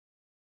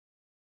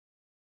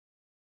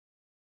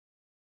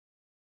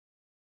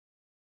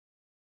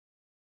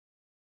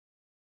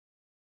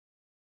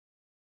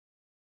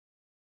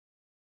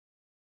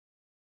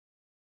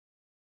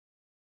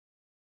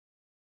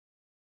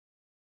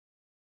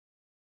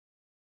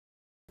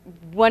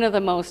One of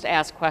the most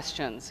asked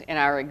questions in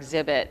our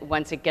exhibit,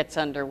 once it gets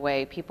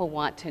underway, people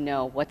want to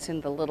know what's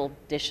in the little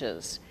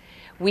dishes.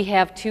 We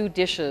have two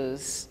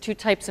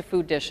types of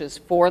food dishes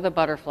for the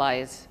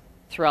butterflies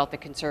throughout the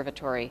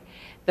conservatory.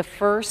 The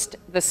first,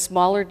 the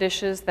smaller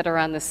dishes that are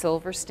on the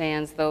silver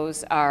stands,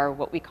 those are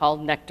what we call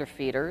nectar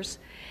feeders.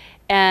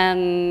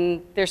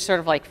 And they're sort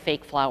of like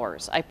fake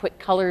flowers. I put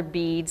colored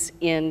beads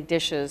in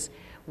dishes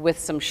with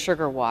some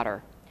sugar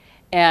water.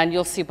 And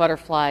you'll see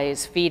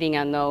butterflies feeding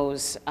on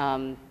those,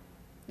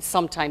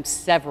 sometimes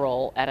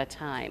several at a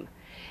time.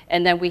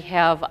 And then we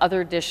have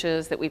other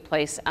dishes that we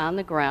place on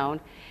the ground,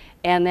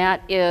 and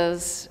that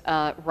is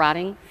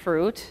rotting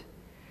fruit.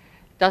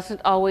 Doesn't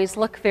always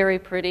look very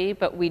pretty,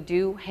 but we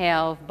do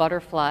have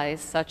butterflies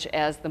such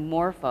as the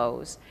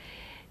morphos.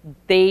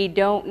 They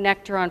don't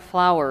nectar on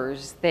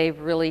flowers. They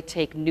really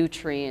take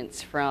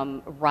nutrients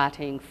from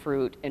rotting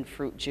fruit and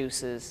fruit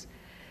juices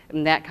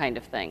and that kind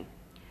of thing.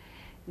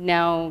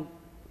 Now,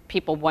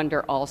 people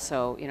wonder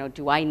also,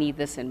 do I need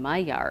this in my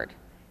yard?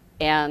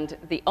 And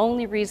the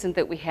only reason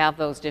that we have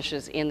those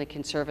dishes in the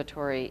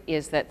conservatory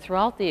is that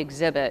throughout the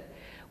exhibit,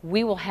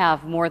 we will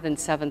have more than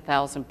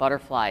 7,000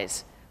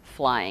 butterflies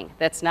flying.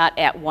 That's not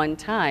at one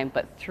time,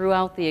 but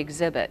throughout the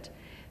exhibit,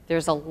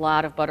 there's a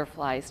lot of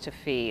butterflies to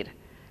feed.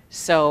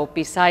 So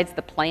besides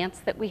the plants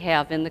that we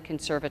have in the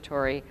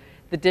conservatory,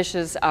 the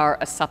dishes are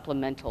a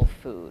supplemental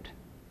food.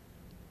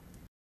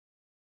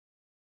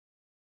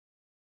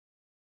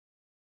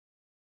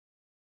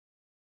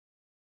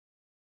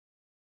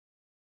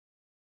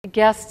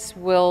 Guests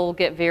will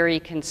get very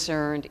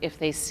concerned if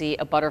they see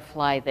a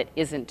butterfly that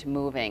isn't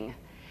moving.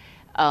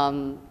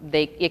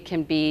 It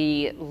can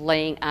be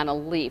laying on a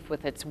leaf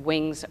with its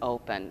wings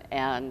open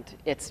and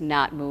it's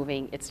not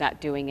moving, it's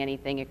not doing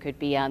anything. It could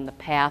be on the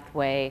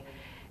pathway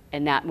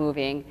and not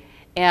moving.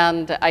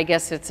 And I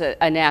guess it's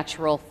a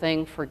natural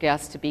thing for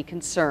guests to be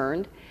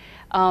concerned.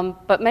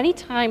 But many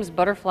times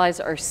butterflies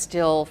are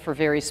still for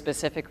very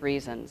specific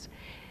reasons.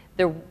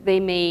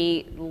 They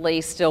may lay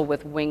still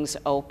with wings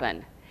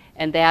open.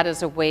 And that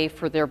is a way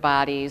for their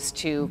bodies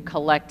to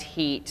collect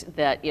heat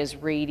that is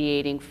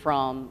radiating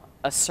from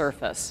a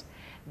surface,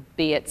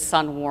 be it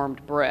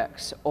sun-warmed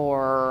bricks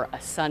or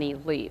a sunny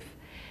leaf.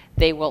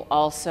 They will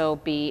also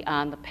be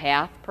on the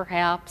path,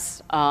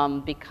 perhaps,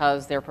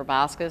 because their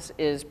proboscis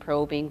is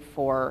probing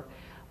for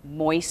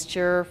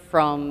moisture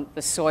from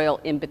the soil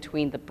in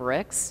between the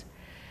bricks.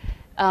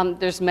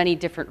 There's many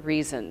different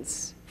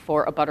reasons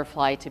for a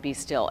butterfly to be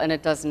still, and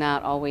it does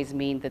not always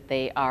mean that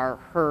they are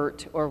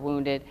hurt or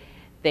wounded.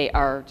 They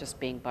are just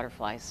being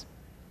butterflies.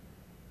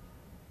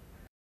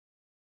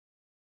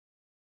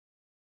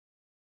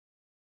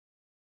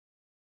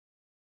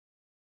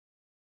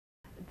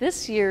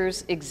 This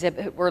year's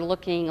exhibit, we're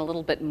looking a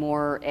little bit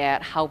more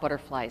at how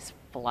butterflies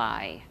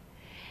fly.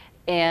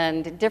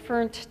 And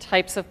different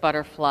types of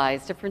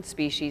butterflies, different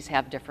species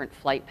have different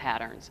flight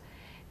patterns.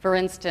 For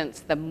instance,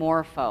 the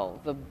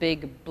morpho, the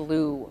big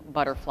blue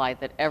butterfly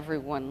that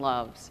everyone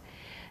loves,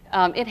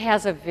 it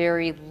has a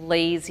very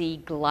lazy,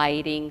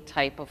 gliding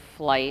type of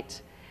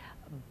flight,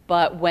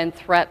 but when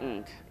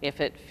threatened, if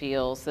it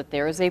feels that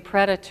there is a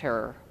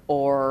predator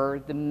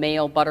or the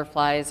male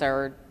butterflies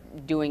are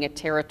doing a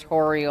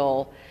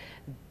territorial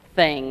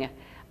thing,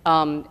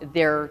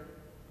 their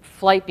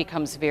flight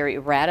becomes very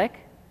erratic,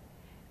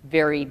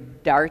 very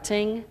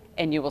darting,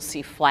 and you will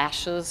see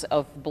flashes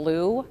of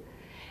blue.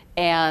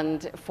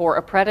 And for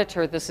a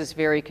predator, this is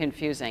very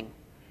confusing.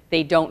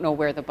 They don't know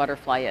where the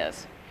butterfly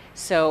is.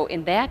 So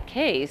in that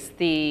case,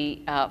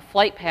 the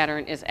flight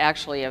pattern is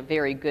actually a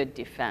very good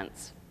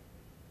defense.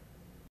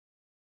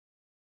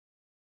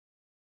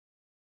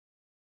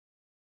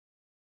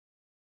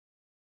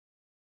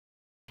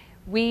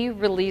 We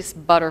release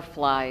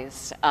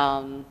butterflies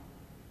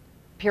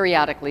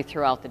periodically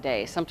throughout the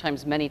day,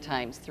 sometimes many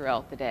times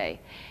throughout the day.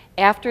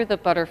 After the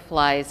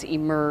butterflies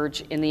emerge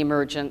in the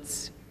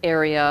emergence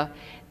area,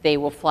 they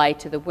will fly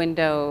to the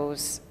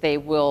windows, they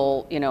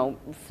will,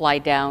 fly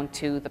down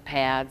to the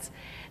pads.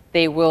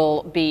 They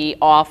will be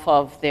off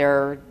of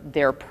their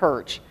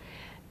perch.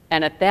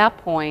 And at that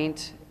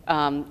point,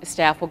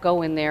 staff will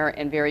go in there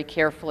and very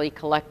carefully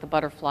collect the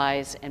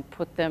butterflies and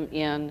put them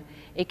in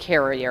a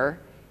carrier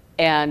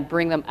and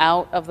bring them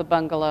out of the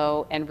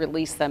bungalow and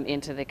release them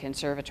into the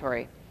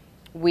conservatory.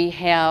 We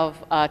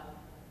have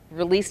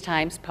release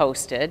times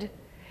posted,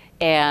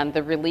 and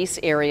the release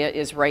area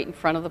is right in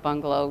front of the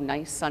bungalow,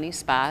 nice sunny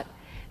spot.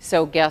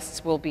 So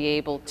guests will be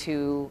able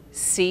to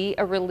see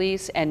a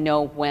release and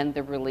know when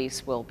the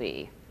release will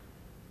be.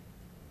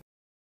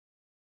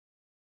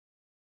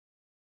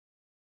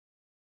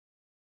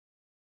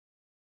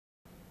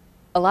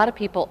 A lot of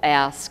people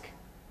ask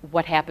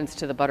what happens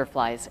to the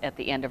butterflies at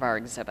the end of our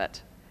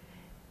exhibit.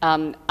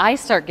 I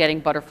start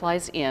getting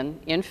butterflies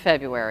in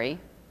February,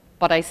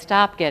 but I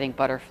stop getting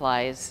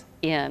butterflies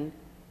in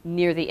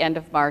near the end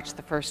of March,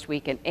 the first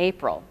week in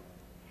April.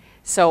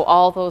 So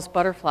all those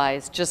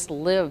butterflies just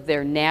live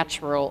their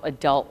natural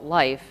adult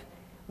life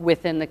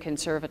within the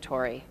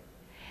conservatory.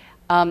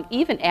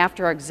 Even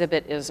after our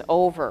exhibit is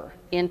over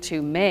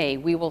into May,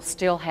 we will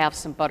still have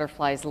some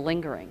butterflies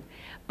lingering.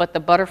 but the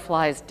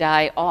butterflies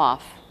die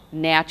off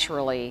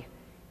naturally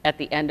at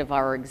the end of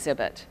our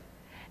exhibit.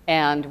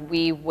 And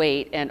we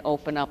wait and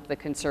open up the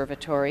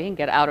conservatory and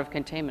get out of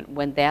containment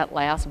when that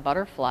last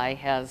butterfly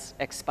has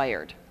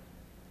expired.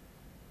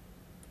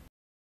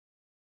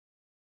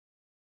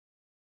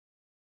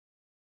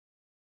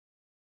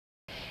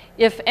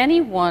 If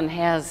anyone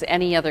has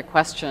any other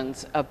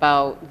questions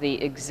about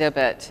the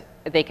exhibit,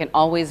 they can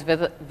always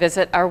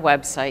visit our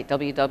website,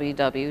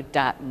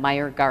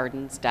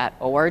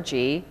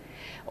 www.meiergardens.org.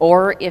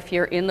 Or if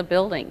you're in the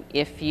building,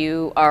 if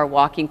you are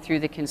walking through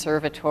the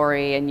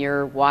conservatory and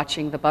you're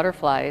watching the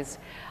butterflies,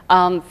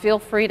 feel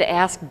free to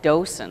ask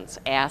docents,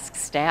 ask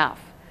staff.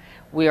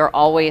 We are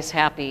always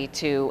happy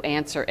to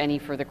answer any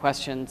further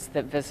questions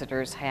that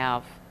visitors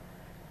have.